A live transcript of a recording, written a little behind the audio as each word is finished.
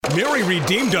Mary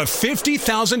redeemed a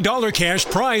 $50,000 cash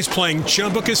prize playing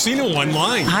Chumba Casino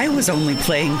online. I was only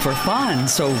playing for fun,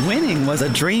 so winning was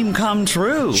a dream come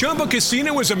true. Chumba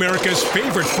Casino is America's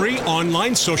favorite free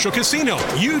online social casino.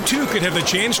 You too could have the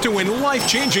chance to win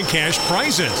life-changing cash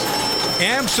prizes.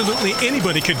 Absolutely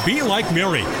anybody could be like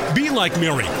Mary. Be like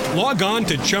Mary. Log on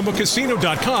to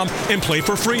ChumbaCasino.com and play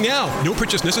for free now. No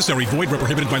purchase necessary. Void where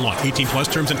prohibited by law. 18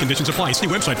 plus terms and conditions apply. See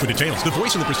website for details. The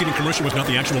voice in the preceding commercial was not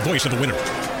the actual voice of the winner.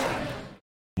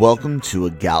 Welcome to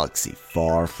a galaxy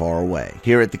far, far away.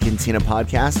 Here at the Cantina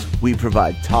podcast, we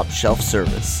provide top-shelf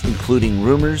service, including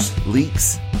rumors,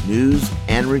 leaks, news,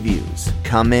 and reviews.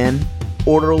 Come in,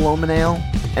 order a Loman Ale,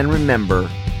 and remember,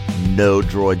 no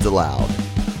droids allowed.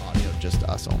 Just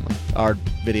us only. Our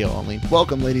video only.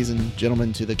 Welcome, ladies and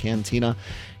gentlemen, to the Cantina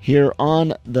here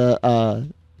on the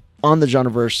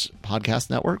Genreverse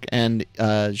Podcast Network and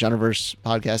Genreverse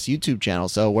Podcast YouTube channel.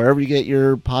 So wherever you get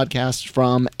your podcasts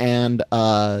from and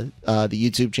the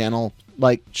YouTube channel,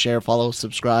 like, share, follow,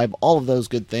 subscribe, all of those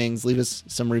good things. Leave us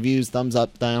some reviews, thumbs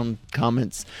up, down,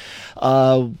 comments.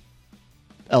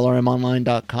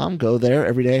 LRMonline.com. Go there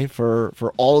every day for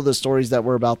all of the stories that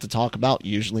we're about to talk about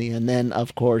usually. And then,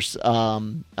 of course,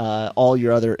 all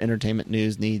your other entertainment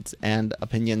news, needs, and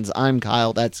opinions. I'm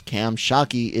Kyle. That's Cam.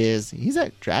 Shockey he's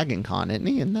at Dragon Con, isn't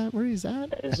he? Isn't that where he's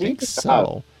at? I think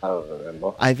so. I don't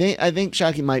remember. I think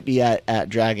Shockey might be at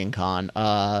Dragon Con,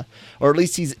 or at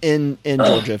least he's in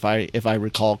Georgia, if I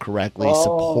recall correctly,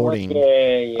 supporting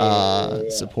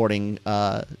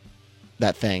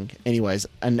that thing. Anyways,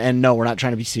 and no, we're not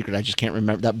trying to be secret. I just can't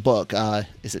remember that book.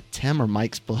 Is it Tim or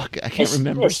Mike's book? I can't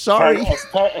remember. Sorry.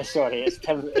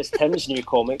 It's Tim's new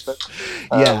comic book.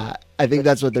 Yeah, I think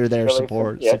that's what they're there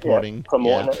supporting.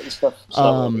 Promoting it and stuff.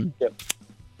 So,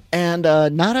 And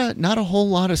not a whole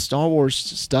lot of Star Wars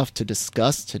stuff to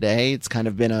discuss today. It's kind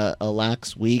of been a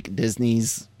lax week.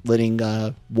 Disney's letting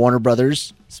Warner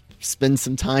Brothers spend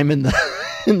some time in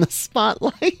the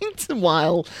spotlight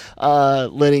while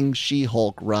letting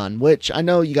She-Hulk run, which I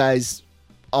know you guys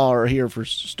are here for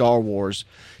Star Wars.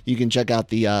 You can check out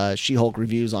the She-Hulk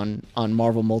reviews on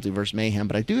Marvel Multiverse Mayhem,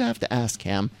 but I do have to ask,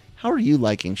 Cam, how are you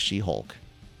liking She-Hulk?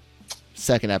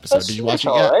 Second episode. Did you watch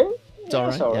it yet? Right. It's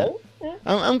all right. Yeah.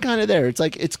 I'm kind of there. It's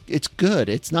like it's good.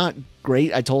 It's not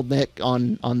great. I told Nick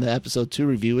on the episode 2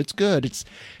 review, it's good. It's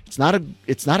not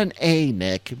an A,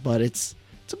 Nick, but it's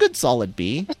a good solid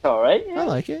B. It's all right. Yeah. I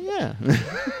like it. Yeah.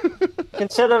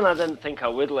 Considering I didn't think I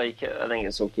would like it, I think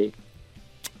it's okay.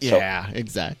 Yeah,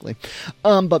 exactly.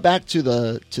 But back to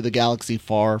the galaxy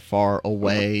far, far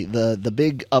away. Mm-hmm. The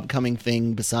big upcoming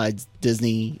thing besides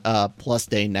Disney Plus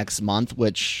Day next month,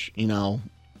 which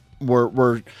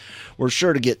we're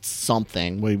sure to get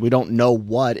something. We don't know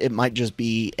what. It might just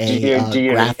be a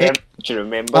graphic. Do you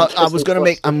remember? I'm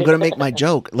gonna make my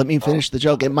joke. Let me finish the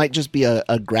joke. It might just be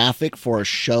a graphic for a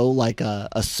show like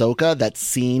Ahsoka that's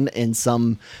seen in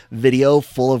some video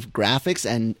full of graphics,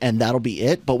 and that'll be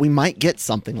it. But we might get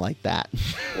something like that.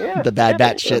 Yeah, the Bad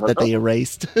Batch shit that they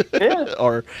erased. Yeah.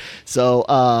 Or so.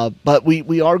 But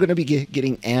we are going to be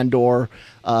getting Andor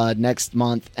next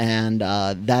month, and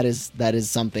that is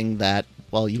something that,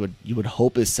 well, you would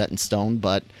hope is set in stone,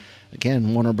 but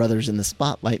again, Warner Brothers in the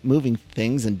spotlight moving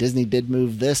things, and Disney did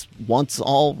move this once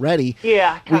already.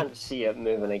 Yeah, I can't see it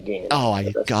moving again. Oh,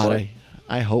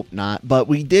 I hope not. But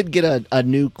we did get a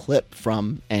new clip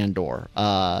from Andor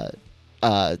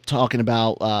talking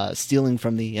about stealing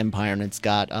from the Empire, and it's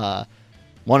got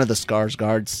one of the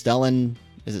Skarsgårds, Stellan.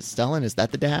 Is it Stellan? Is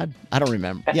that the dad? I don't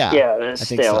remember. Yeah, it's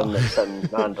Stellan that's in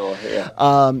Andor.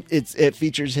 Yeah. It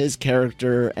features his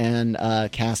character and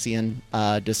Cassian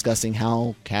discussing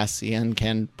how Cassian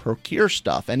can procure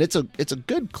stuff, and it's a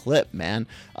good clip, man.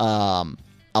 I'll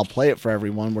play it for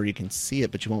everyone where you can see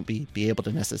it, but you won't be able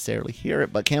to necessarily hear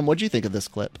it. But Cam, what'd you think of this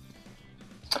clip?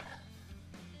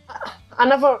 I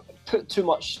never put too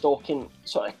much stock in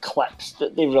sort of clips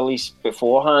that they released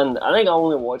beforehand. I think I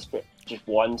only watched it just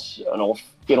once and off,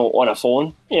 on a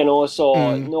phone,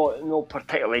 so no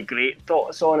particularly great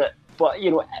thoughts on it. But,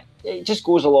 it just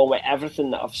goes along with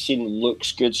everything that I've seen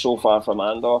looks good so far from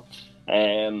Andor.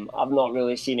 I've not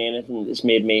really seen anything that's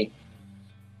made me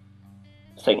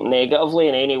think negatively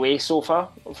in any way so far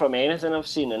from anything I've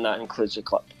seen, and that includes the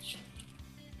clip.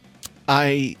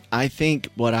 I think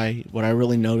what I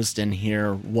really noticed in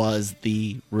here was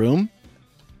the room.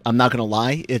 I'm not gonna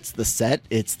lie, it's the set,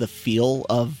 it's the feel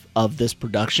of this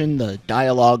production. The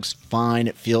dialogue's fine.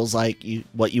 It feels like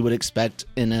what you would expect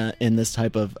in this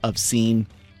type of scene.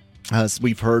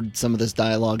 We've heard some of this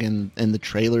dialogue in the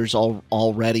trailers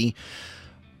already,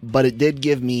 but it did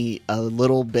give me a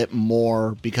little bit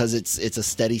more because it's a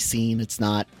steady scene. It's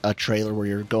not a trailer where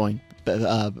you're going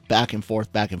back and forth,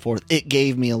 it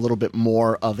gave me a little bit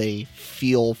more of a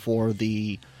feel for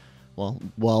the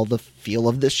the feel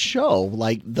of this show,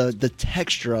 like the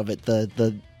texture of it,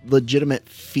 the legitimate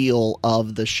feel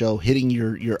of the show hitting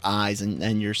your eyes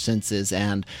and your senses.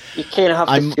 And you kind of have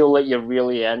to feel like you're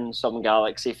really in some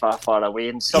galaxy far, far away,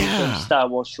 and sometimes Star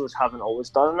Wars shows haven't always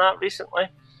done that recently.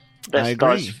 This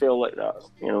does feel like that,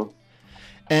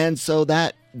 and so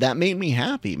that made me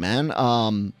happy,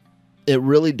 man. It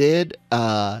really did.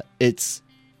 It's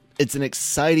an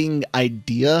exciting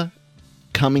idea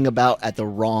coming about at the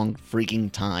wrong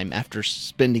freaking time after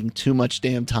spending too much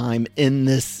damn time in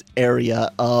this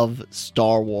area of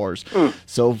Star Wars.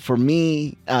 So for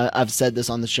me, I've said this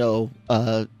on the show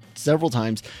several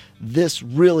times, this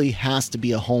really has to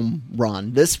be a home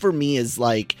run. This for me is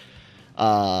like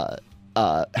how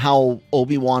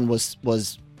Obi-Wan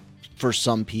was for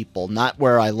some people, not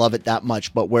where I love it that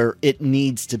much, but where it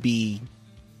needs to be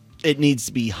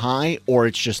high, or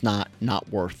it's just not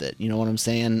worth it. You know what I'm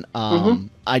saying?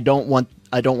 I don't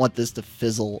want this to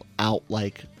fizzle out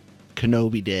like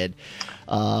Kenobi did.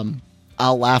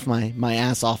 I'll laugh my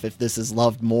ass off if this is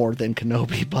loved more than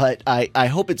Kenobi, but I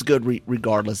hope it's good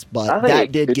regardless. But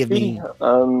that did give me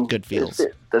good feels.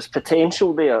 There's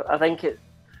potential there. I think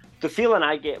the feeling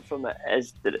I get from it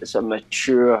is that it's a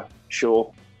mature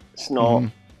show. It's not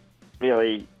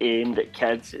really aimed at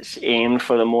kids. It's aimed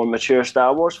for the more mature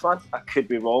Star Wars fan. I could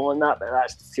be wrong on that, but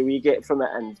that's the feel you get from it.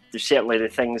 And there's certainly the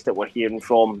things that we're hearing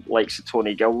from, like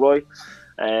Tony Gilroy,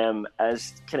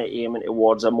 is kind of aiming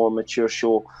towards a more mature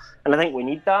show. And I think we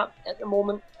need that at the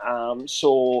moment.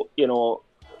 So,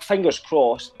 fingers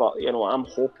crossed, but, I'm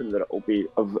hoping that it will be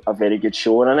a very good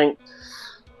show. And I think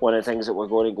one of the things that we're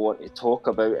going to go on to talk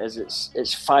about is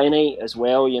it's finite as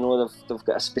well. They've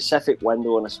got a specific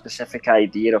window and a specific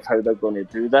idea of how they're going to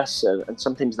do this, and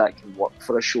sometimes that can work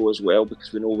for a show as well,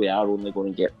 because we know we are only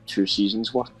going to get 2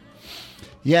 seasons worth.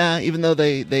 Yeah, even though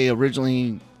they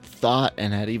originally thought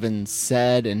and had even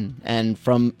said, and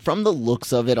from the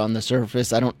looks of it on the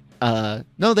surface, I don't.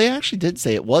 No, they actually did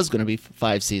say it was going to be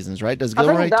 5 seasons, right? Does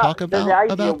Gilroy talk about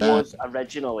that? The idea was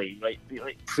originally, right,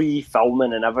 like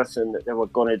pre-filming and everything, that they were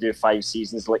going to do 5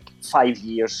 seasons, like 5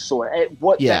 years. So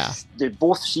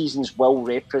both seasons will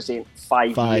represent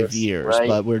 5 years, right?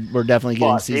 But we're definitely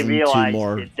getting season 2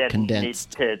 more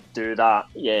condensed. Need to do that,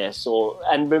 yeah. So,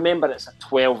 and remember, it's a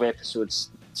 12 episodes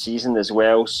season as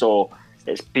well, so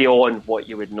it's beyond what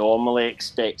you would normally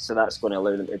expect, so that's going to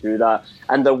allow them to do that.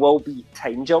 And there will be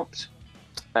time jumps.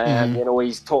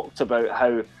 He's talked about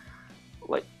how,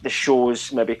 like, the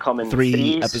shows maybe come in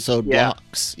 3 episode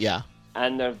blocks. Yeah.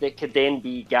 And there could then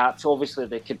be gaps. Obviously,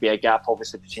 there could be a gap,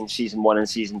 between season 1 and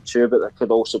season 2, but there could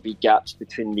also be gaps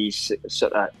between these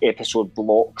sort of episode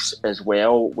blocks as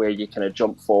well, where you kind of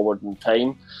jump forward in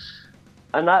time.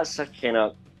 And that's a kind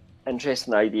of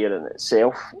interesting idea in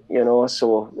itself,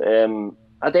 so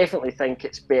I definitely think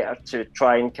it's better to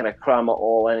try and kind of cram it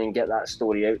all in and get that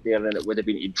story out there than it would have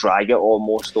been to drag it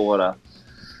almost over a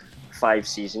 5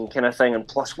 season kind of thing. And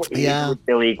plus, what age would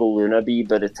the Lego Luna be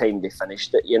by the time they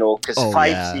finished it, because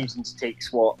 5 seasons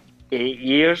takes 8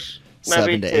 years,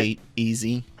 maybe 7 to 8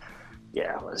 easy.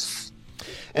 Yeah, it was.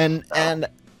 And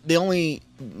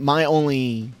my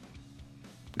only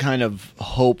kind of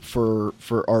hope for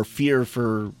or fear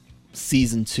for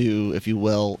season 2, if you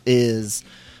will, is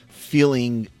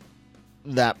feeling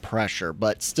that pressure.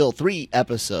 But still, 3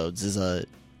 episodes is a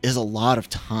lot of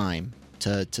time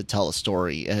to tell a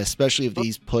story, and especially if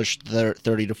these push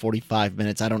 30 to 45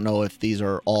 minutes. I don't know if these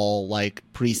are all like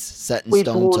set in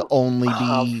stone to only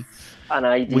be an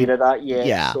idea of that yet.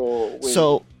 Yeah.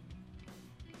 So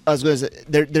I was going to say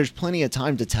there's plenty of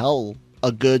time to tell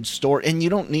a good story, and you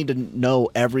don't need to know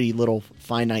every little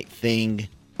finite thing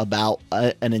about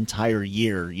an entire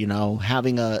year.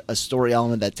 Having a story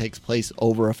element that takes place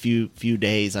over a few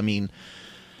days. I mean,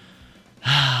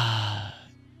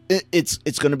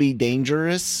 it's going to be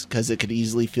dangerous because it could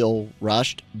easily feel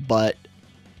rushed, but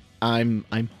I'm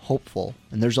hopeful,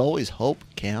 and there's always hope,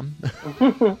 Cam.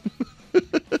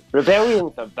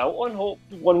 Rebellions are built on hope,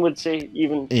 one would say,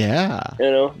 even. Yeah,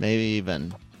 maybe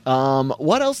even.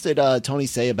 What else did Tony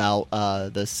say about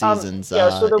the seasons?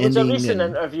 So there was a recent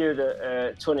interview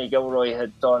that Tony Gilroy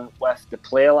had done with the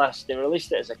playlist. They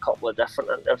released it as a couple of different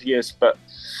interviews, but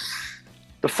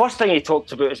the first thing he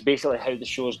talked about is basically how the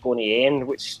show's going to end,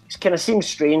 which kind of seems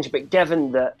strange, but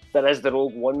given that there is the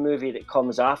Rogue One movie that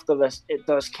comes after this, it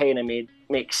does kind of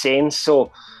make sense.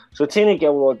 So Tony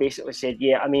Gilroy basically said,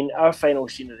 our final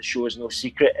scene of the show is no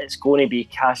secret. It's going to be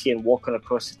Cassian walking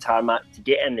across the tarmac to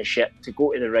get in the ship, to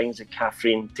go to the Rings of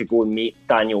Catherine, to go and meet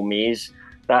Daniel Mays.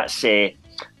 That's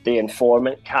the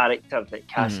informant character that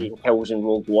Cassian kills in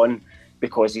Rogue One,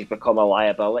 because he's become a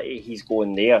liability, he's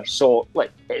going there. So,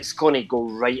 like, it's going to go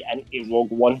right into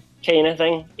Rogue One kind of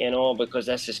thing, because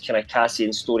this is kind of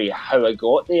Cassian's story of how I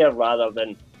got there, rather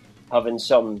than having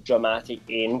some dramatic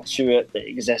end to it that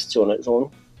exists on its own.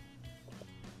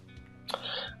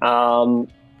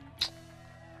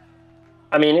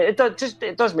 I mean, it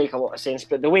does make a lot of sense,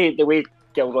 but the way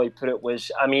Gilroy put it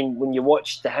was, I mean, when you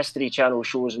watch the History Channel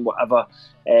shows and whatever,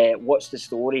 what's the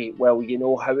story? Well, you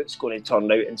know how it's going to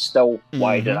turn out, and still,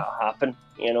 why did it happen?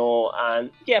 And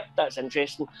yeah, that's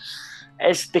interesting.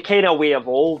 It's the kind of way of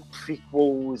all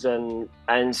prequels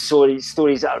and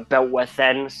stories that are built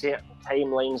within certain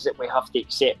timelines that we have to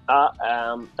accept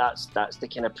that. That's the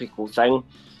kind of prequel thing.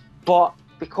 But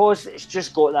because it's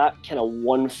just got that kind of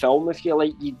one film, if you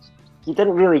like, you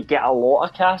didn't really get a lot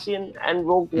of Cassian in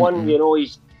Rogue One.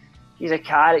 He's a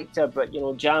character, but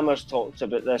Jammer's talked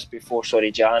about this before.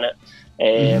 Sorry, Janet.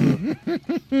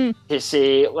 To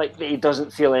say like that he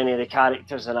doesn't feel any of the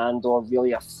characters in Andor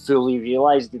really are fully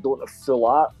realised. They don't have full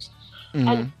arcs.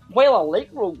 And while I like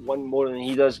Rogue One more than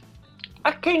he does,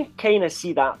 I can kind of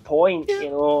see that point.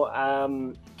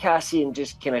 Cassian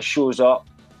just kind of shows up,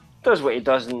 does what he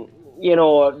does, and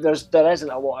there isn't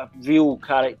a lot of real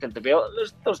character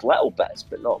development. There's little bits,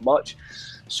 but not much.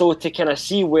 So to kind of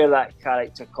see where that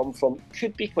character come from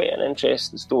could be quite an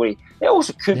interesting story. It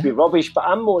also could be rubbish, but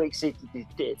I'm more excited.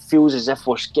 It feels as if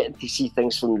we're getting to see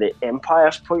things from the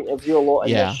Empire's point of view a lot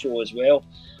in this show as well.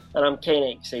 And I'm kind of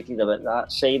excited about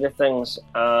that side of things.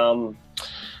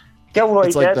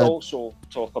 Gilroy did also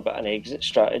talk about an exit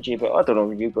strategy, but I don't know,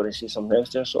 were you going to say something else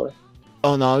there? Sorry.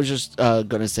 Oh no, I was just going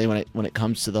to say when it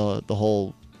comes to the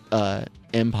whole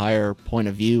Empire point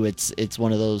of view, it's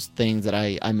one of those things that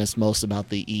I miss most about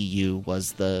the EU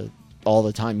was all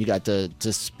the time you got to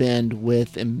spend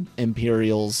with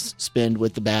Imperials, spend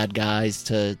with the bad guys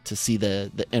to see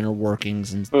the inner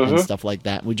workings and stuff like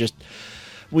that.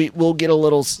 We'll get a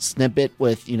little snippet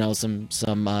with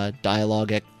some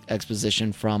dialogue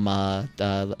exposition from a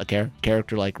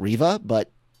character like Reva,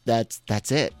 but that's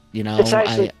it. It's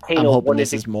actually I'm hoping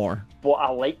this is more. What I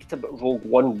liked about Rogue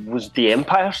One was the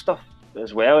Empire stuff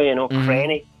as well.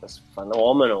 Krennic was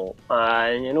phenomenal.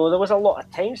 And, there was a lot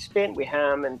of time spent with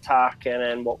him and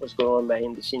Tarkin and what was going on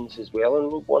behind the scenes as well in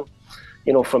Rogue One,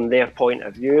 from their point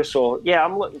of view. So, yeah,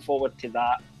 I'm looking forward to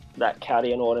that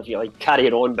carrying on, if you like,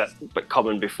 carrying on, but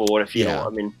coming before, if you know what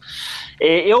I mean.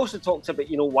 He also talked about,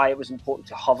 why it was important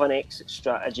to have an exit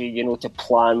strategy, to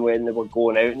plan when they were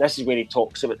going out. And this is where he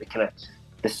talks about the kind of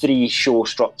the 3 show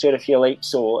structure, if you like.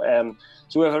 So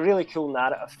we have a really cool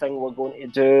narrative thing we're going to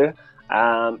do,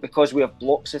 because we have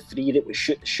blocks of 3 that we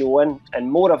shoot the show in,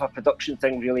 and more of a production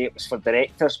thing, really. It was for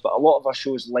directors, but a lot of our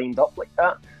shows lined up like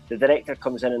that. The director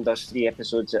comes in and does 3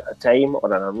 episodes at a time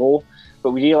or in a row,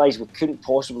 but we realised we couldn't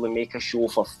possibly make a show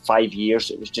for 5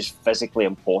 years. It was just physically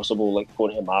impossible, like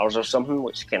going to Mars or something,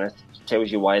 which kind of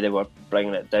tells you why they were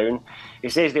bringing it down. He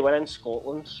says they were in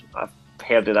Scotland. I've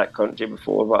heard of that country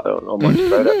before, but I don't know much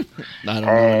about it. I don't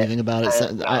know anything about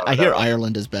it. I hear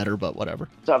Ireland is better, but whatever.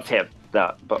 So I've heard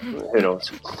that, but who knows?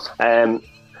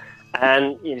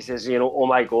 And he says, oh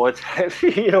my God,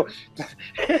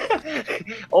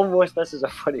 almost this is a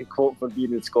funny quote for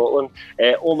being in Scotland.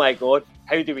 Oh my God,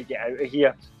 how do we get out of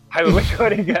here? How are we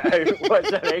going to get out?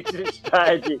 What's our exit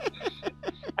strategy?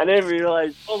 And then we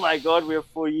realised, oh my God, we have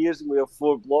 4 years and we have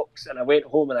 4 blocks. And I went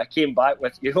home and I came back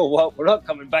with, you know what, we're not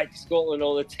coming back to Scotland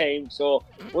all the time. So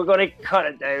we're going to cut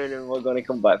it down and we're going to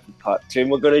come back for part 2.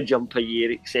 And we're going to jump a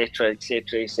year, etc.,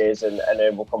 he says. And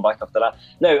then we'll come back after that.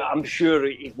 Now, I'm sure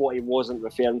what he wasn't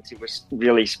referring to was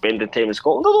really spending time in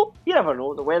Scotland. Although, you never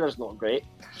know, the weather's not great.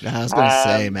 I was going to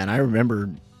say, man, I remember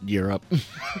Europe.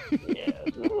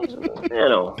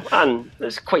 And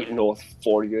it's quite north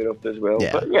for Europe as well.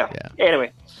 Yeah, but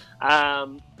anyway.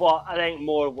 But I think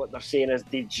more what they're saying is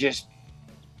it just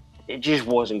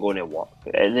wasn't going to work.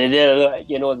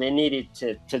 They needed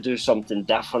to do something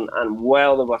different, and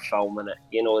while they were filming it,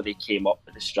 they came up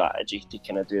with a strategy to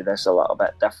kind of do this a little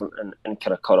bit different and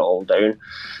kind of cut it all down.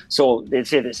 So they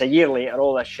said it's a year later,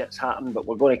 all this shit's happened, but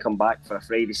we're going to come back for a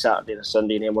Friday, Saturday, and a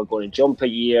Sunday, and then we're going to jump a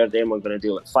year, then we're going to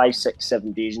do like 5, 6,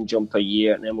 7 days and jump a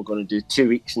year, and then we're going to do 2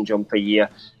 weeks and jump a year.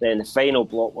 Then the final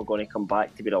block, we're going to come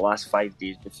back to be the last 5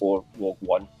 days before Rogue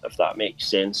One, if that makes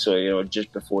sense. So,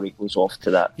 just before he goes off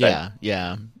to that thing.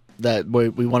 Yeah. That we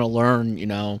want to learn,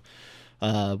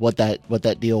 what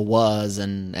that deal was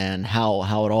and how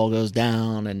it all goes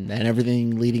down and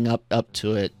everything leading up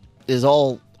to it is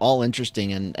all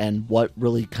interesting and what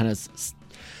really kind of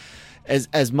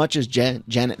as much as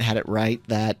Janet had it right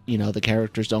that the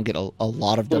characters don't get a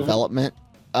lot of development.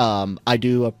 I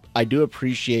do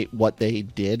appreciate what they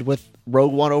did with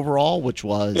Rogue One overall, which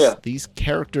was these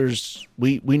characters,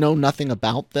 we know nothing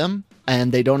about them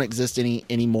and they don't exist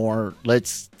anymore.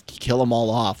 Let's kill them all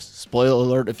off. Spoiler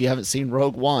alert if you haven't seen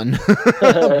Rogue One.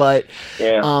 But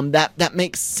that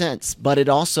makes sense. But it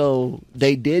also,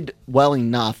 they did well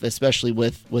enough, especially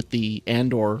with the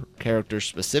Andor character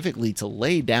specifically, to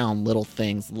lay down little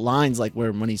things, lines like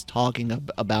when he's talking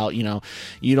about, you know,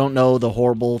 you don't know the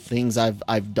horrible things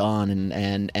I've done,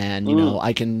 and you know,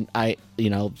 you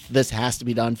know, this has to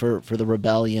be done for the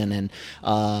rebellion,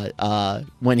 and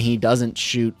when he doesn't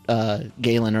shoot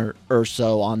Galen or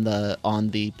Urso on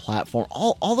the platform,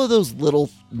 all of those little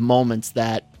moments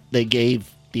that they gave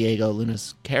Diego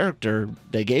Luna's character,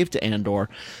 they gave to Andor,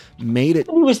 made it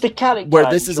he was the character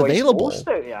where this is available.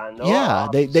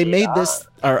 They made that. this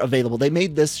available. They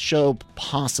made this show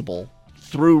possible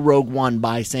through Rogue One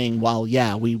by saying, well,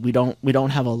 yeah, we don't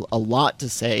have a lot to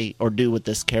say or do with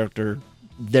this character.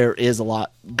 There is a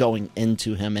lot going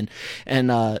into him,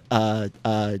 and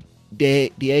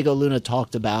Diego Luna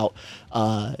talked about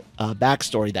a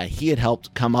backstory that he had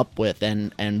helped come up with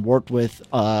and worked with,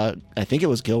 I think it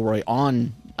was Gilroy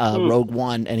on Rogue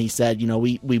One, and he said, you know,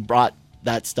 we brought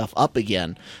that stuff up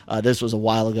again. This was a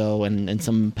while ago, and in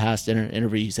some past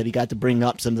interview, he said he got to bring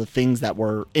up some of the things that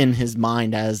were in his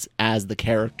mind as the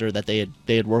character that they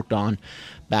had worked on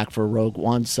back for Rogue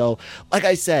One. So, like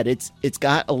I said, it's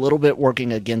got a little bit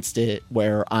working against it,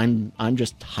 where I'm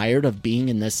just tired of being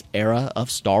in this era of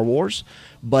Star Wars.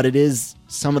 But it is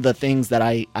some of the things that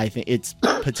I think it's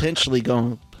potentially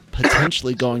going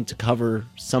to cover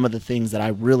some of the things that I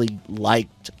really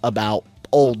liked about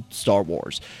old Star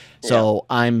Wars. So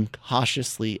I'm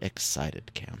cautiously excited,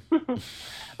 Cam.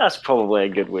 That's probably a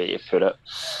good way to put it.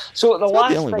 So the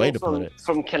last thing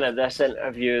from kind of this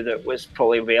interview that was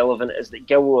probably relevant is that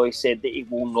Gilroy said that he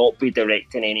will not be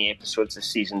directing any episodes of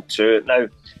season 2. Now,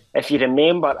 if you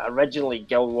remember, originally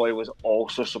Gilroy was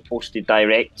also supposed to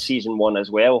direct season 1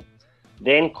 as well.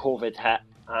 Then COVID hit,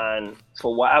 and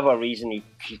for whatever reason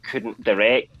he couldn't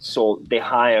direct, so they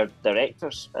hired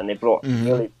directors, and they brought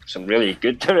some really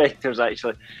good directors,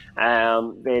 actually,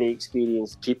 very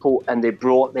experienced people, and they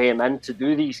brought them in to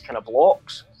do these kind of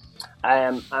blocks.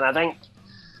 And I think,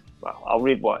 well, I'll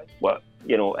read what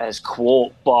you know, his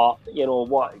quote, but you know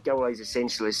what Gilroy's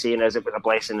essentially saying is it was a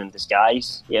blessing in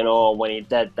disguise. You know, when he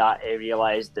did that, he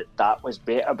realised that was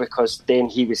better, because then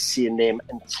he was seeing them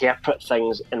interpret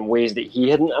things in ways that he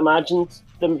hadn't imagined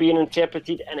them being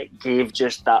interpreted, and it gave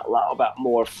just that little bit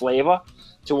more flavour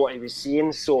to what he was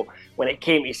seeing. So when it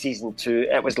came to season 2,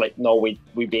 it was like, no, we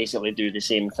basically do the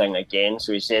same thing again.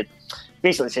 So he said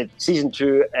season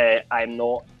 2, I'm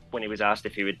not, when he was asked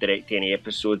if he would direct any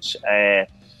episodes,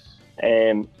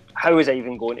 how was I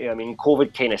even going to? I mean,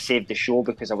 COVID kind of saved the show,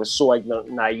 because I was so ignorant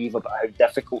and naive about how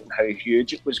difficult and how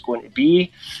huge it was going to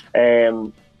be.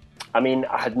 I mean,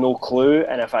 I had no clue,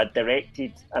 and if I'd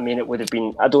directed, I mean, it would have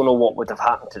been, I don't know what would have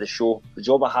happened to the show. The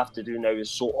job I have to do now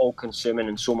is so all-consuming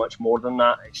and so much more than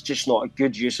that. It's just not a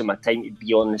good use of my time to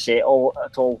be on the set at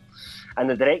all. And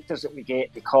the directors that we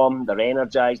get, they come, they're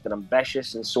energised, they're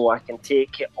ambitious, and so I can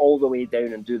take it all the way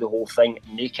down and do the whole thing,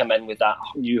 and they come in with that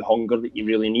new hunger that you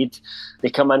really need. They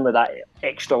come in with that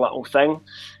extra little thing,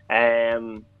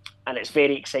 and it's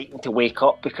very exciting to wake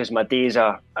up, because my days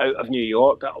are out of New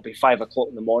York. It'll be 5 o'clock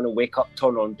in the morning, wake up,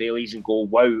 turn on dailies and go,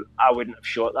 wow, I wouldn't have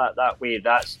shot that way.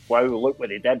 That's, wow, look what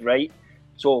they did, right?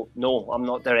 So, no, I'm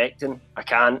not directing. I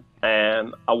can't. I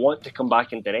want to come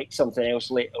back and direct something else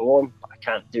later on, but I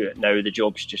can't do it now. The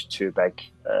job's just too big,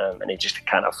 and I just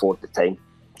can't afford the time.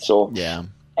 So, yeah,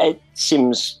 it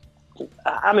seems...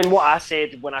 I mean, what I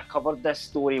said when I covered this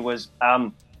story was...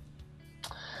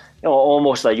 you know,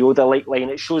 almost a Yoda-like line.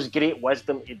 It shows great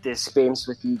wisdom to dispense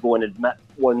with ego and admit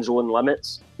one's own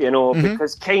limits, you know,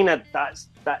 because kind of that's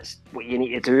what you need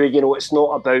to do. You know, it's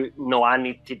not about, no, I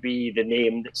need to be the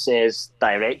name that says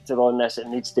director on this. It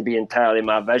needs to be entirely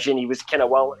my vision. He was kind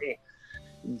of willing to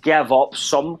give up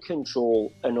some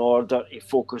control in order to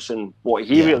focus on what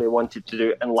he really wanted to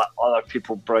do, and let other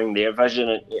people bring their vision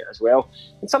into it as well.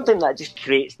 And something that just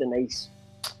creates the nice...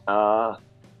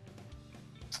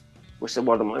 what's the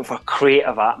word I'm looking for?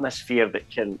 Creative atmosphere that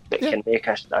can make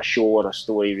a show or a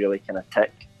story really kind of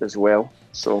tick as well.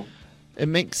 So it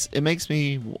makes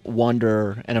me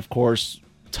wonder, and of course,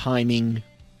 timing.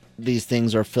 These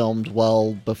things are filmed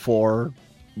well before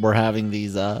we're having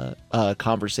these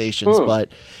conversations, but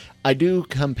I do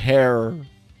compare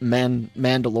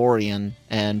Mandalorian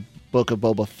and Book of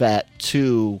Boba Fett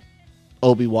to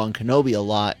Obi-Wan Kenobi a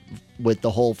lot, with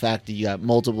the whole fact that you got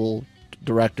multiple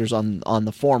directors on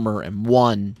the former and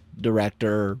one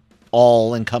director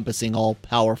all-encompassing,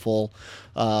 all-powerful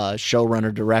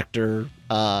showrunner, director,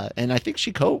 and I think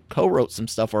she co-wrote some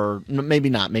stuff, or maybe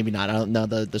not. I don't know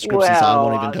the scripts, so I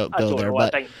won't even go there.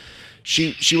 But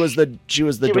she was the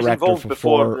director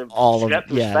for all of it.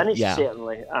 Yeah, finished,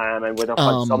 certainly, and would have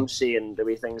had some say in the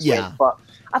way things went. But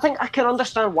I think I can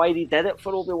understand why they did it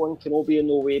for Obi-Wan Kenobi in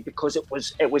no way, because it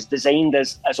was designed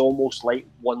as almost like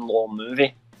one long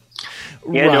movie.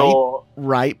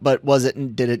 Right, but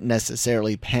did it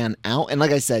necessarily pan out? And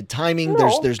like I said, timing,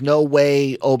 no. there's no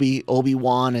way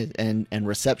Obi-Wan and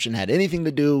reception had anything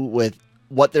to do with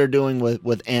what they're doing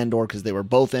with Andor, because they were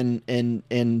both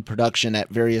in production at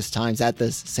various times at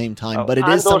the same time. But it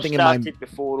Andor is something in my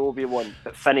before Obi-Wan,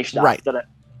 but finished after it,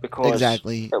 because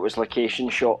it was location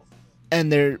shot. And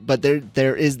there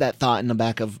is that thought in the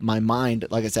back of my mind.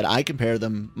 Like I said, I compare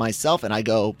them myself, and I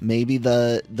go, maybe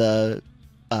the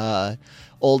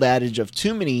old adage of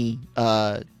too many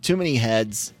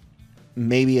heads.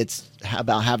 Maybe it's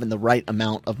about having the right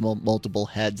amount of multiple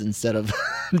heads instead of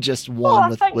just one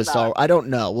with Star Wars. I don't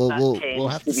know. We'll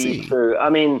have to see. True. I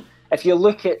mean, if you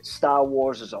look at Star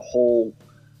Wars as a whole,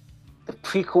 the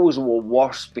prequels were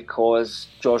worse because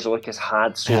George Lucas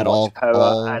had much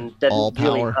power and didn't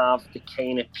really have the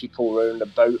kind of people round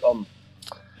about him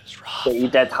that he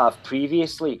did have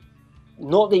previously.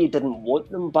 Not that he didn't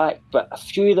want them back, but a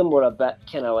few of them were a bit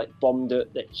kind of like bummed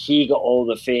out that he got all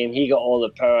the fame, he got all the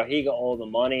power, he got all the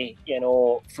money,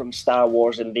 from Star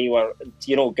Wars, and they were,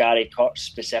 Gary Kurtz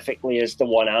specifically is the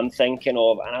one I'm thinking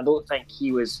of, and I don't think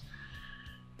he was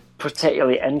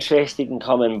particularly interested in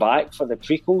coming back for the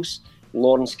prequels.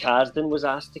 Lawrence Kasdan was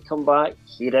asked to come back.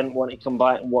 He didn't want to come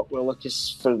back and work with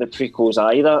Lucas for the prequels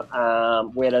either,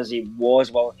 whereas he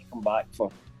was willing to come back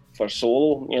for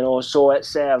Solo, so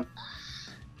it's...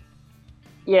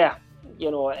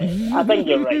 I think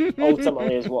you're right.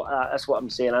 Ultimately, that's what I'm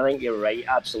saying. I think you're right.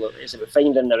 Absolutely, it's about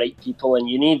finding the right people, and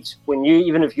you need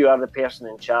even if you are the person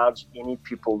in charge, you need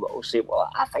people that will say, "Well,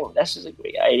 I think this is a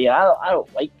great idea. I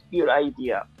don't like your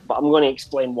idea, but I'm going to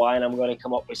explain why, and I'm going to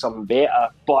come up with something better."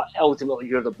 But ultimately,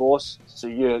 you're the boss, so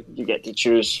you get to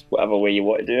choose whatever way you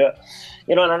want to do it.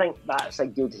 And I think that's a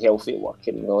good, healthy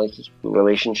working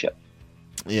relationship.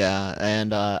 Yeah,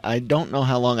 and I don't know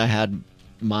how long I had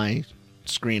my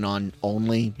screen on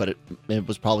only, but it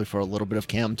was probably for a little bit of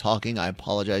Cam talking. I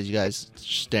apologize, you guys,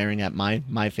 staring at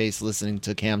my face, listening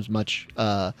to Cam's much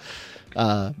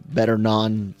better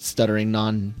non-stuttering,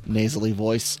 non-nasally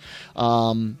voice.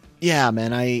 Yeah,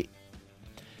 man,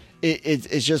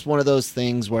 it's just one of those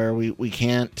things where we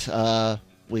can't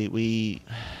we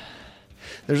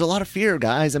there's a lot of fear,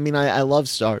 guys. I mean, I love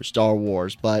Star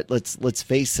Wars, but let's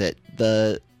face it,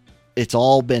 it's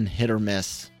all been hit or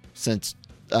miss since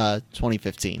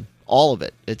 2015. All of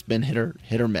it. It's been hit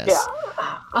or miss.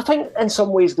 Yeah, I think in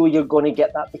some ways though you're going to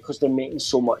get that because they're making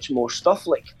so much more stuff.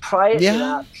 Like prior to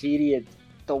that period,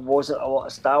 there wasn't a lot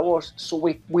of Star Wars, so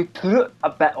we put a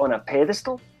bit on a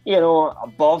pedestal,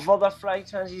 above other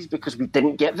franchises because we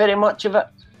didn't get very much of it.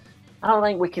 I don't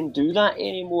think we can do that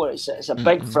anymore. It's a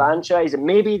big franchise, and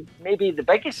maybe the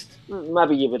biggest.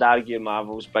 Maybe you would argue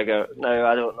Marvel's bigger now.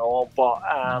 I don't know, but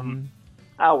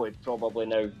I would probably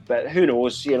now, but who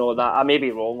knows? That I may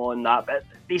be wrong on that, but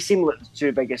they seem like the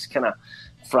two biggest kind of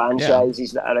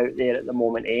franchises that are out there at the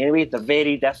moment. Anyway, they're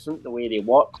very different the way they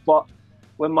work, but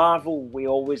with Marvel, we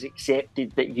always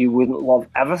accepted that you wouldn't love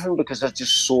everything because there's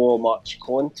just so much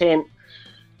content.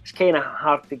 It's kind of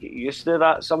hard to get used to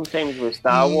that sometimes with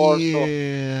Star Wars.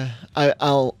 Yeah, so.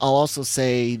 I'll also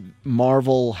say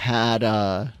Marvel had,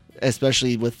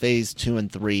 especially with Phase 2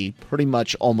 and 3, pretty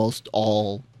much almost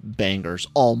all bangers.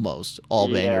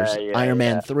 Bangers. Iron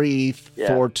Man 3,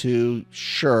 Thor 2,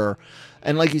 sure.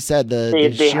 And like you said,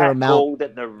 the sheer amount gold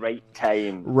at the right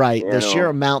time. Right. The sheer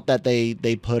amount that they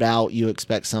put out, you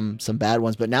expect some bad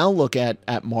ones. But now look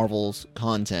at Marvel's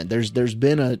content. There's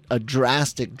been a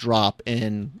drastic drop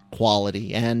in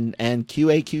quality and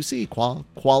QA/QC,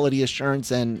 quality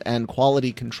assurance and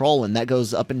quality control, and that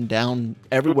goes up and down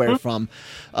everywhere from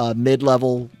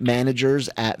mid-level managers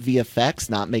at VFX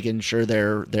not making sure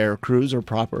their crews are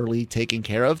properly taken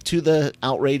care of, to the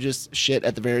outrageous shit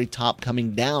at the very top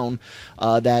coming down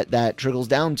that trickles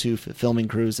down to filming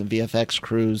crews and VFX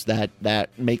crews that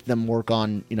make them work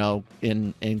on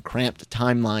in cramped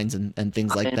timelines and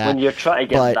things like that. When you're trying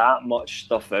to get that much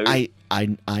stuff out, I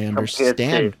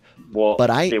understand. But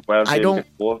I don't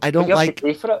like to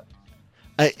pay for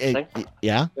it.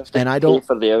 Yeah, and I don't pay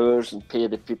for the hours and pay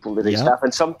the people that they staff.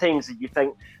 And sometimes you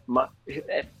think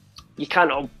you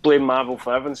can't blame Marvel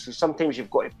for everything. So sometimes you've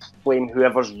got to blame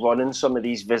whoever's running some of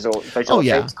these visual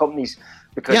effects companies.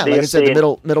 because like I said,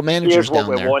 the middle managers here's what down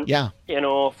we there. want, yeah,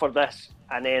 for this,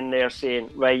 and then they're saying,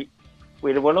 right,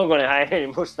 we're not going to hire any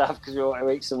more staff because we want to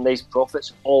make some nice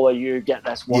profits. All of you get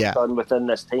this work done within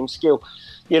this time scale.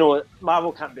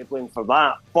 Marvel can't be blamed for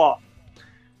that, but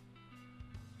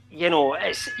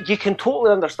you can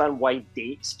totally understand why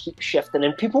dates keep shifting,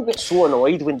 and people get so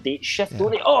annoyed when dates shift.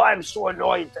 Don't they? Oh, I'm so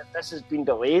annoyed that this has been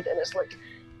delayed, and it's like,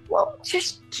 well,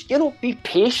 just be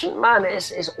patient, man.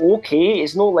 It's okay.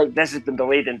 It's not like this has been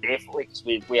delayed indefinitely because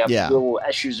we have real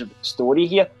issues with the story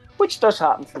here, which does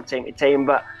happen from time to time.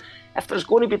 But if there's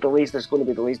going to be delays, there's going to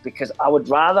be delays, because I would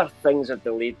rather things are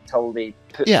delayed till they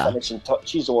put finishing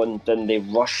touches on than they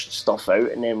rush stuff out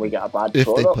and then we get a bad product.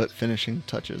 If they put finishing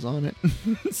touches on it.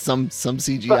 some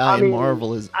CGI in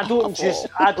Marvel is I don't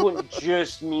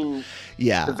just mean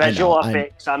the visual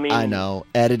effects. I know.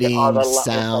 Editing,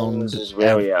 sound,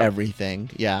 everything.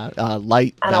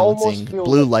 Light and balancing.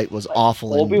 Blue light was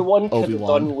awful in Obi-Wan. Could have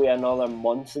done with another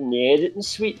month in the editing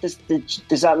suite. Does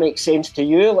that make sense to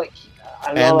you? Like,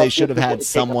 and they should have had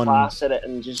someone,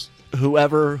 and just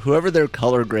whoever their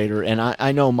color grader, and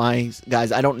I know my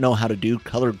guys, I don't know how to do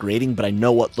color grading, but I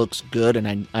know what looks good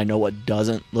and I know what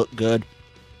doesn't look good.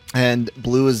 And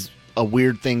blue is a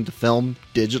weird thing to film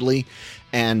digitally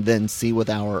and then see with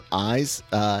our eyes.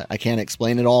 I can't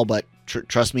explain it all, but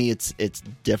trust me, it's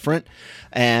different.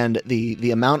 And the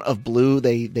amount of blue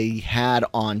they had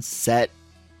on set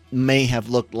may have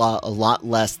looked a lot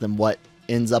less than what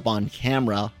ends up on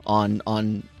camera on I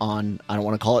don't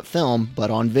want to call it film,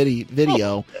 but on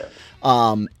video.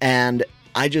 And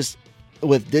I just,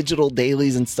 with digital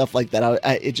dailies and stuff like that,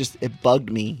 it bugged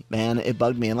me, man. It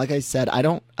bugged me. And like I said, I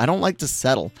don't like to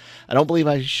settle. I don't believe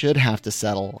I should have to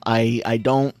settle. I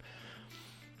don't.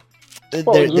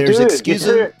 There's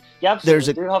excuses. You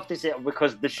absolutely do have to settle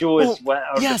because the show is what,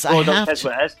 or yes, the product I have is to.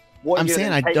 what it is. What I'm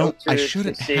saying I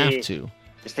shouldn't have to.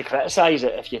 Is to criticise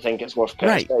it if you think it's worth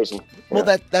criticising. Right.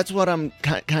 Well, that's what I'm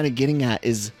kind of getting at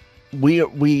is we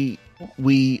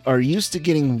are used to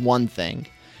getting one thing,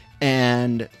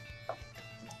 and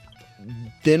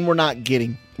then we're not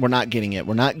getting it.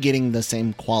 We're not getting the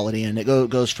same quality, and it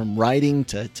goes from writing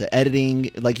to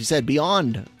editing, like you said,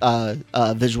 beyond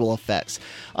visual effects.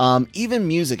 Even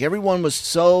music. Everyone was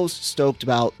so stoked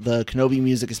about the Kenobi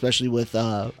music, especially with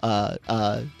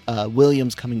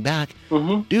Williams coming back.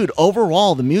 Mm-hmm. Dude,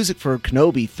 overall, the music for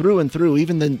Kenobi through and through,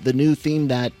 even the new theme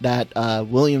that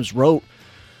Williams wrote,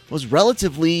 was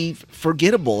relatively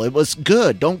forgettable. It was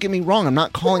good. Don't get me wrong. I'm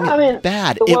not calling it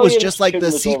bad. It was just like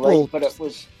the sequel. Right, but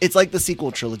it's like the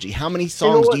sequel trilogy. How many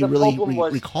songs do you really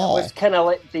recall? It was kind of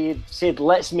like they said,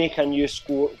 let's make a new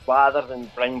score rather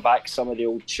than bring back some of the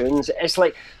old tunes. It's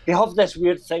like they have this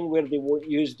weird thing where they won't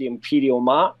use the Imperial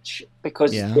March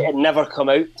because it had never come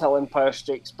out till Empire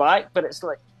Strikes Back. But it's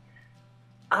like,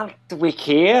 do we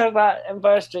care that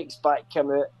Empire Strikes Back came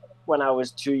out when I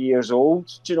was 2 years old?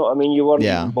 Do you know what I mean? You weren't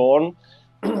even born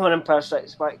when Empire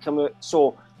Strikes Back came out.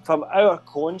 So from our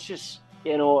conscious,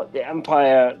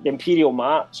 the Imperial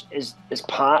March is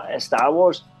part of Star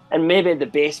Wars, and maybe the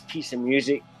best piece of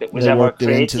music that was ever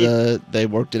created. They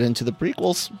worked it into the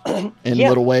prequels in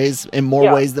little ways, in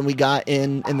more ways than we got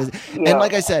in the. And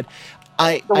like I said,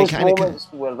 I kind of moments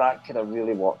where that could have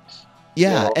really worked.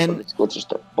 Yeah, and it's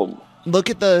just a boom. Look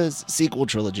at the sequel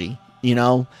trilogy.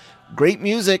 Great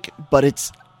music, but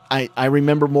it's I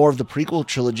remember more of the prequel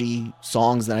trilogy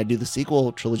songs than I do the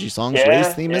sequel trilogy songs.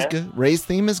 Rey's theme is good. Rey's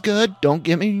theme is good. Don't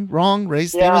get me wrong.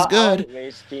 Rey's theme is good.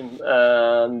 Rey's theme,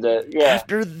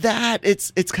 After that,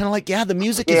 it's kind of like the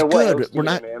music is good. We're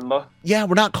not.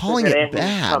 We're not calling it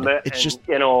bad. It's just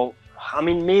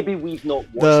maybe we've not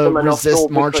watched them enough.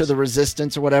 March of the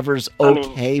Resistance or whatever is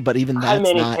okay, but even that's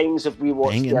not. How many times have we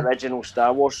watched the original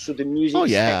Star Wars? So the music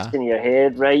sticks in your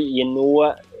head, right? You know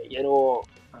it.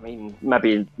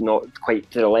 Maybe not quite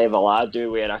to the level I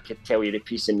do, where I could tell you the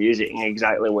piece of music and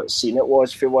exactly what scene it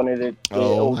was for one of the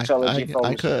old trilogy films.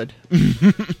 I could.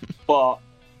 But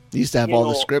you used to have all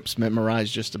the scripts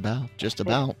memorized just about.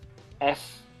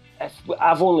 If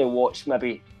I've only watched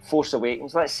maybe Force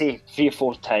Awakens, let's say 3 or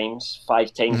 4 times,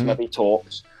 5 times maybe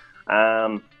tops.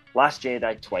 Last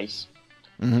Jedi twice.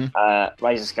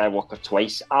 Rise of Skywalker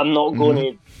twice. I'm not going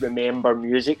to remember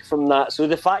music from that. So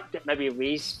the fact that maybe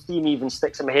Rey's theme even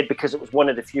sticks in my head because it was one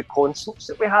of the few constants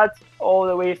that we had all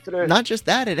the way through. Not just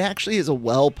that, it actually is a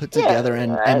well put together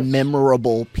and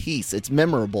memorable piece. It's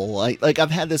memorable. Like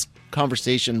I've had this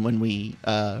conversation when we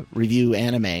review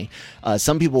anime.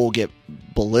 Some people will get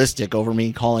ballistic over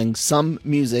me calling some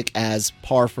music as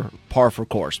par for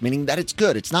course, meaning that it's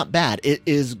good. It's not bad. It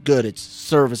is good. It's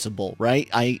serviceable, right?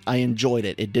 I enjoyed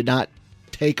it. It did not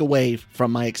take away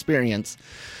from my experience.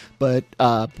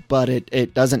 but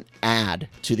it doesn't add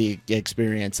to the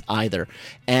experience either.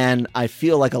 And I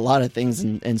feel like a lot of things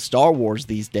in Star Wars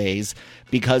these days,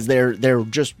 because they're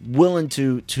just willing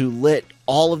to let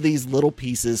all of these little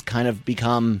pieces kind of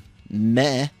become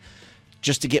meh,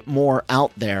 just to get more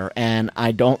out there. And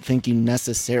I don't think you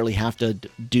necessarily have to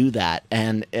do that.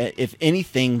 And if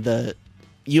anything,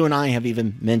 you and I have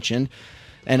even mentioned,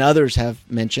 and others have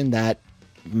mentioned, that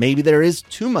maybe there is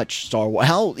too much Star Wars.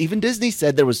 Hell, even Disney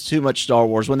said there was too much Star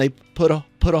Wars when they put a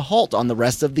halt on the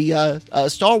rest of the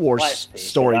Star Wars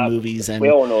story movies. And we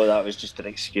all know that was just an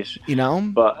excuse,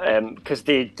 But because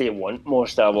they want more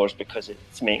Star Wars because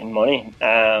it's making money.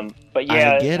 But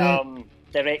yeah, I get it.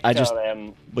 Director I just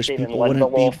wish Damon people wouldn't be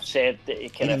Lindelof said that he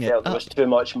kind of felt there was too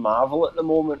much Marvel at the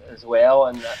moment as well,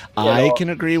 and I can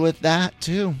agree with that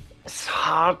too. It's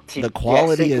hard to the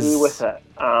quality disagree with it.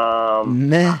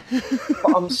 Meh.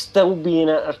 But I'm still being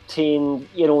entertained,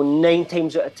 9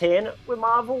 times out of 10 with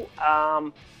Marvel.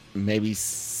 Maybe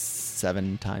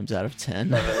 7 times out of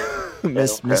 10.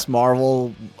 Miss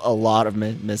Marvel, a lot of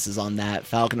misses on that.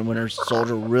 Falcon and Winter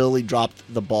Soldier really dropped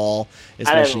the ball,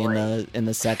 especially in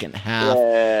the second half.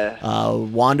 Yeah.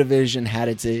 WandaVision had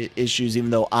its issues, even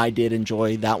though I did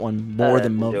enjoy that one more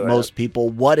than most people.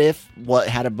 What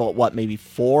had about maybe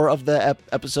 4 of the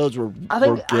episodes were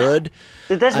good.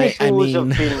 The Disney shows have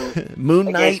been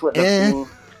Moon Knight.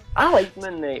 I liked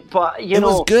Moon Knight, but it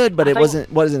was good, but it wasn't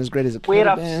as great as it could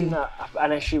have been. Where I've seen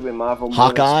an issue with Marvel,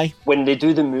 Hawkeye, when they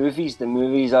do the movies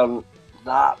aren't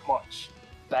that much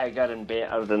bigger and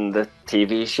better than the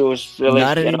TV shows. Really,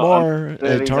 not anymore.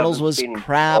 Eternals was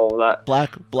crap.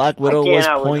 Black Widow was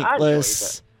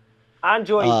pointless. I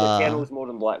enjoyed Eternals more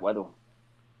than Black Widow.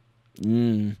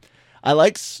 I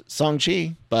like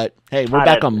Shang-Chi, but hey, we're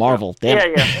back on Marvel. Damn.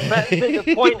 Yeah. But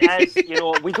the point is,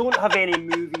 we don't have any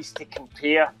movies to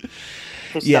compare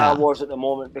to Star Wars at the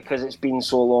moment because it's been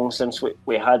so long since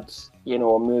we had,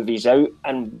 movies out.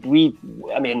 And you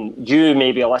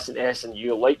maybe listen to this and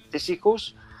you like the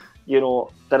sequels.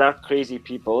 There are crazy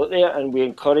people out there, and we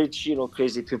encourage,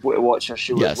 crazy people to watch our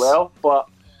show as well.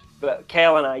 But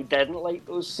Kel and I didn't like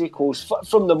those sequels.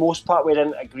 From the most part, we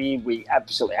didn't agree with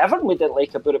absolutely everything we didn't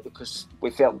like about it because we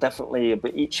felt differently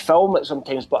about each film at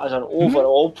sometimes. But as an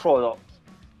overall product,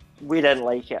 we didn't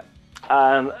like it.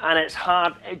 And it's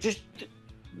hard. It just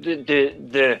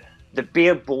the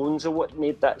bare bones of what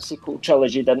made that sequel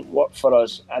trilogy didn't work for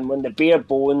us. And when the bare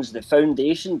bones, the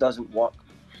foundation doesn't work,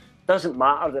 doesn't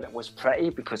matter that it was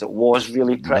pretty because it was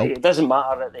really pretty. Nope. It doesn't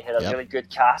matter that they had a really good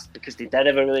cast because they did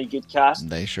have a really good cast.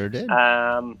 They sure did.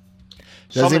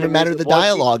 Doesn't even matter. The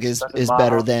dialogue is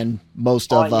better than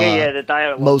most of. The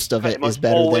dialogue. Most of it is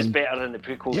better than the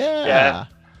prequels. Yeah.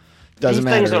 Doesn't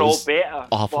matter. These things are all better.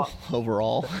 Awful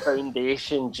overall. The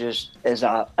foundation just is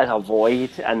a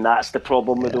void, and that's the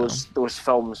problem with those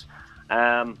films.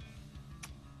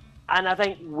 And I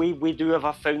think we do have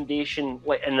a foundation,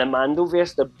 like in the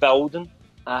Mandoverse, they're building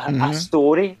a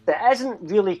story that isn't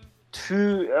really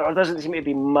or doesn't seem to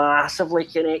be massively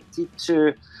connected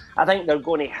to. I think they're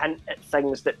going to hint at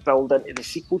things that build into the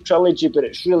sequel trilogy, but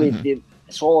it's really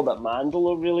it's all about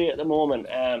Mandalore really at the moment.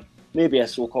 Maybe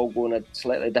Ahsoka will go in a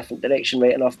slightly different direction,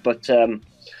 right enough, but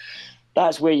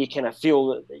that's where you kind of feel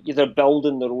that they're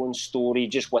building their own story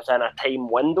just within a time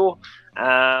window.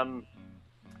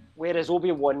 Whereas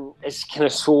Obi-Wan is kind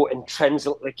of so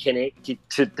intrinsically connected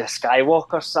to the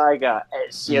Skywalker saga.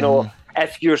 It's,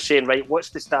 if you're saying, right,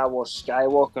 what's the Star Wars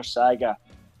Skywalker saga?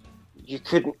 You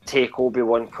couldn't take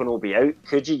Obi-Wan Kenobi out,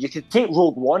 could you? You could take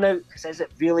Rogue One out, because is it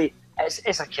really,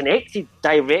 it's a connected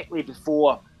directly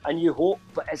before A New Hope,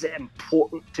 but is it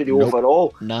important to the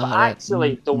overall? But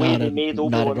actually, the way they made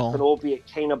Obi-Wan Kenobi, it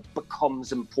kind of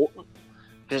becomes important,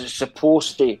 because it's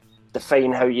supposed to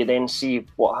define how you then see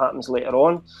what happens later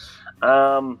on.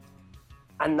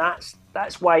 And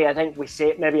that's why I think we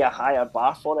set maybe a higher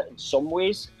bar for it in some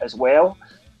ways as well,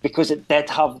 because it did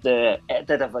have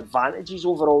advantages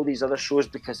over all these other shows,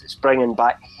 because it's bringing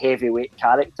back heavyweight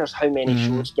characters. How many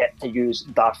shows get to use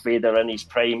Darth Vader in his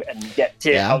prime and get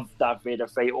to have Darth Vader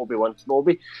fight Obi-Wan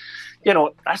Kenobi?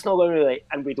 That's not going to really,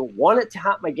 and we don't want it to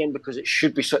happen again because it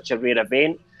should be such a rare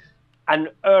event. And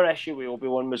our issue with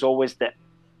Obi-Wan was always that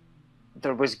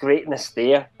there was greatness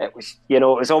there. It was, it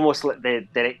was almost like the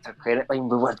director credit line.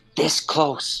 We were this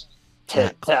close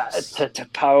to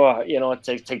power,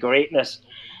 to greatness.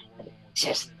 It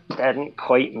just didn't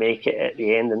quite make it at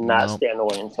the end, and that's the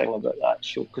annoying thing about that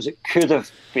show, because it could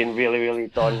have been really, really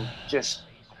done just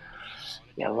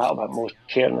a little bit more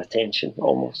care and attention,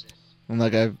 almost. And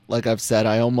like I've said,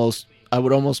 I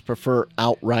would almost prefer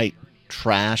outright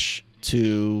trash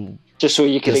to just so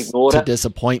you can ignore to it.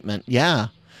 Disappointment. Yeah.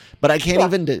 But I can't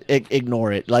even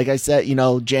ignore it. Like I said,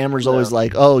 Jammer's always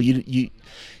like, oh, you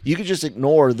could just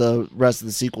ignore the rest of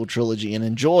the sequel trilogy and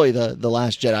enjoy the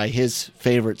Last Jedi, his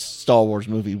favorite Star Wars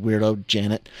movie, weirdo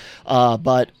Janet.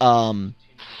 But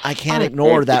I can't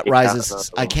ignore that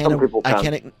I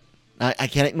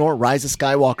can't ignore Rise of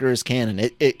Skywalker as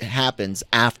canon. It happens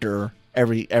after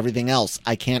everything else.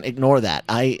 I can't ignore that.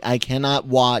 I cannot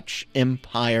watch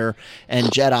Empire and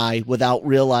Jedi without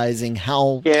realizing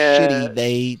how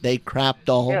shitty they crapped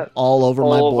all over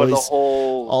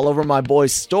my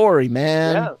boy's story,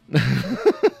 man. Yeah.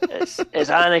 it's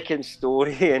Anakin's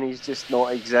story, and he's just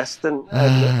not existent.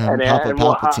 And Papa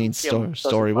Palpatine's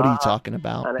story. What are you talking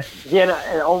about? And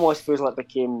it almost feels like it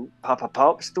became Papa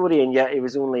Palp's story, and yet he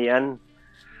was only in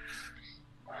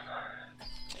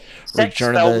 6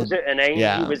 films out of 9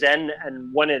 he was in,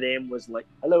 and one of them was like,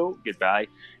 hello, goodbye.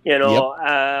 So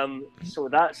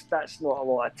that's not a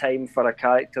lot of time for a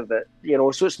character that,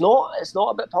 so it's not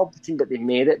about Palpatine, but they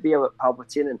made it be about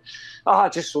Palpatine, and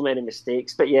just so many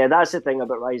mistakes. But yeah, that's the thing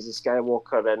about Rise of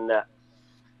Skywalker, and that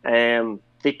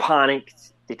they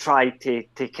panicked. They tried to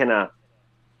kind of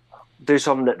do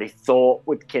something that they thought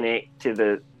would connect to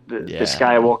the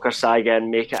Skywalker saga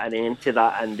and make it an end to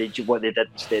that, and what they did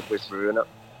instead was ruin it.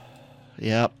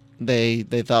 Yep, they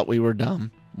thought we were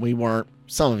dumb. We weren't.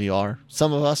 Some of you are.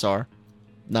 Some of us are.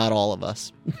 Not all of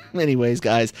us. Anyways,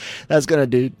 guys, that's going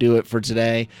to do it for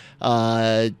today.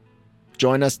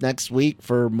 Join us next week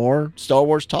for more Star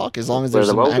Wars talk, as long as there's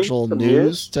some actual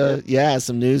news to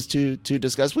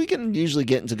discuss. We can usually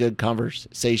get into good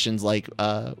conversations like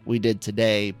we did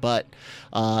today, but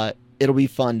it'll be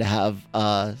fun to have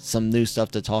some new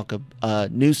stuff to talk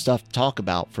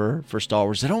about for Star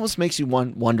Wars. It almost makes you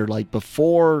wonder, like,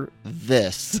 before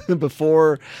this,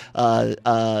 before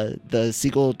the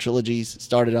sequel trilogies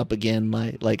started up again,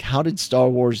 like how did Star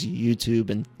Wars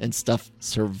YouTube and stuff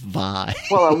survive?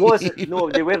 Well, it wasn't.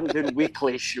 No, they weren't doing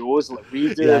weekly shows like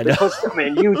we do. Yeah, because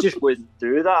you just wouldn't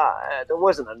do that. There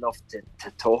wasn't enough to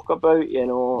talk about. It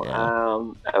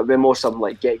would be more something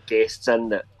like get guests in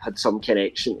that had some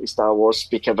connection to Star Wars,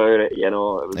 speak about it. It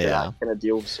would be that kind of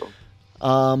deal. So.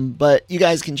 But you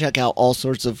guys can check out all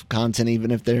sorts of content, even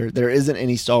if there isn't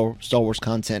any Star Wars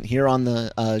content here on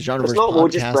the Genreverse podcast. We'll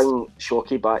just bring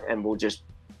Shoki back and we'll just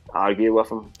argue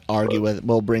with him.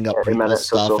 We'll bring up prequel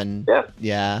stuff so. And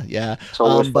yeah.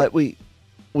 But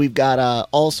we've got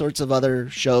all sorts of other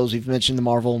shows. We've mentioned the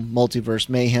Marvel Multiverse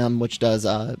Mayhem, which does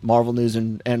Marvel news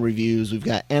and reviews. We've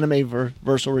got Anime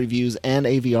Versal Reviews and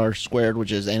AVR Squared,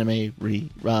 which is anime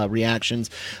reactions.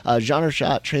 Genre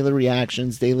Shot Trailer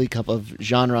Reactions, Daily Cup of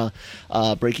Genre,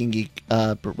 Breaking Geek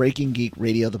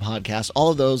Radio, the podcast.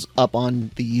 All of those up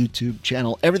on the YouTube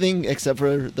channel. Everything except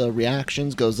for the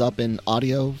reactions goes up in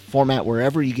audio format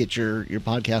wherever you get your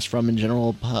podcast from in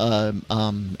general.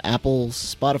 Apple,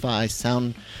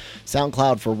 Spotify,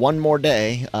 SoundCloud for one more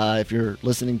day. If you're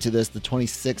listening to this, the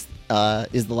 26th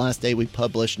is the last day we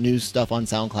publish new stuff on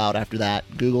SoundCloud. After that,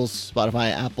 Google,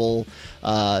 Spotify, Apple,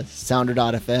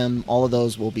 Sounder.fm, all of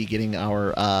those will be getting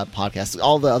our podcasts.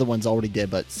 All the other ones already did,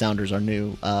 but Sounders are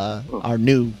new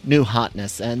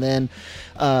hotness. And then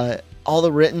all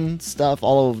the written stuff,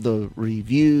 all of the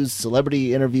reviews,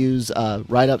 celebrity interviews,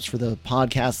 write-ups for the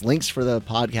podcast, links for the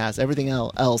podcast, everything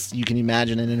else you can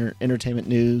imagine in entertainment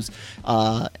news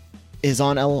is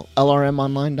on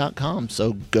lrmonline.com.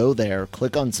 So go there,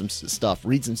 click on some stuff,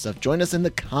 read some stuff, join us in the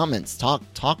comments,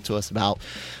 talk to us about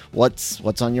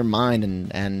what's on your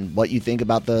mind and what you think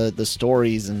about the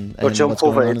stories and what's going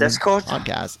on in the Discord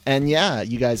podcast. And yeah,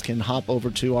 you guys can hop over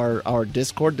to our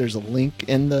Discord. There's a link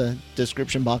in the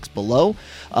description box below.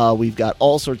 We've got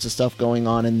all sorts of stuff going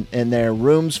on in there.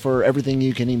 Rooms for everything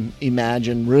you can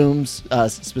imagine. Rooms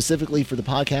specifically for the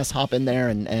podcast. Hop in there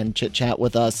and chit chat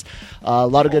with us. A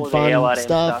lot of good fun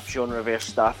stuff. Genreverse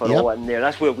stuff are all in there.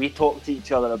 That's where we talk to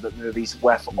each other about movies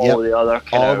with all the other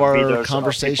kind all of our readers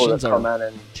conversations that come in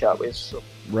and chat with. So.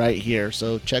 Right here.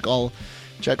 So check all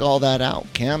that out.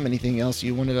 Cam, anything else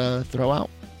you wanted to throw out?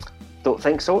 Don't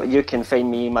think so. You can find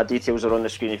me. My details are on the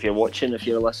screen if you're watching. If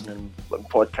you're listening on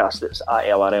podcast, it's at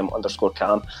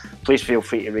LRM_Cam. Please feel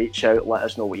free to reach out. Let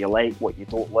us know what you like, what you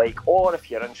don't like, or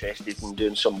if you're interested in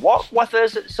doing some work with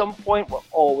us at some point. We're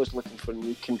always looking for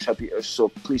new contributors, so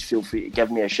please feel free to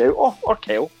give me a shout, or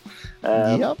Kel.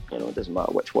 It doesn't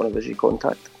matter which one of us you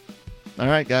contact. All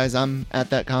right, guys, I'm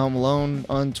at that Colin Malone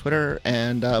on Twitter,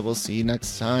 and we'll see you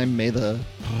next time.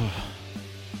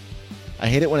 I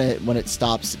hate it when it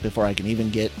stops before I can even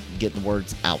get the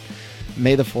words out.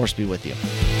 May the Force be with you.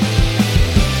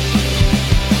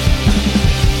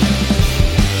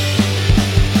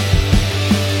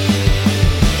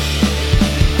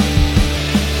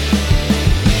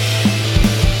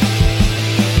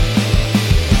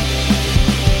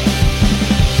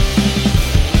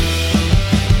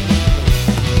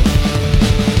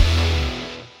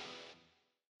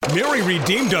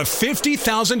 redeemed a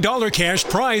 $50,000 cash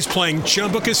prize playing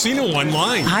Chumba Casino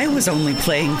online. I was only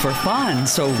playing for fun,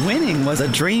 so winning was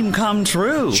a dream come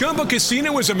true. Chumba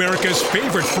Casino is America's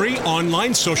favorite free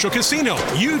online social casino.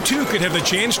 You too could have the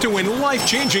chance to win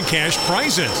life-changing cash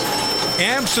prizes.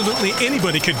 Absolutely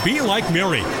anybody could be like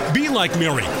Mary. Be like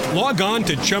Mary. Log on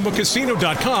to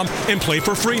ChumbaCasino.com and play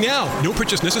for free now. No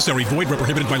purchase necessary. Void where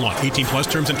prohibited by law. 18 plus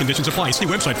terms and conditions apply. See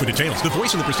website for details. The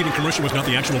voice in the preceding commercial was not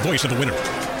the actual voice of the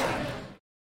winner.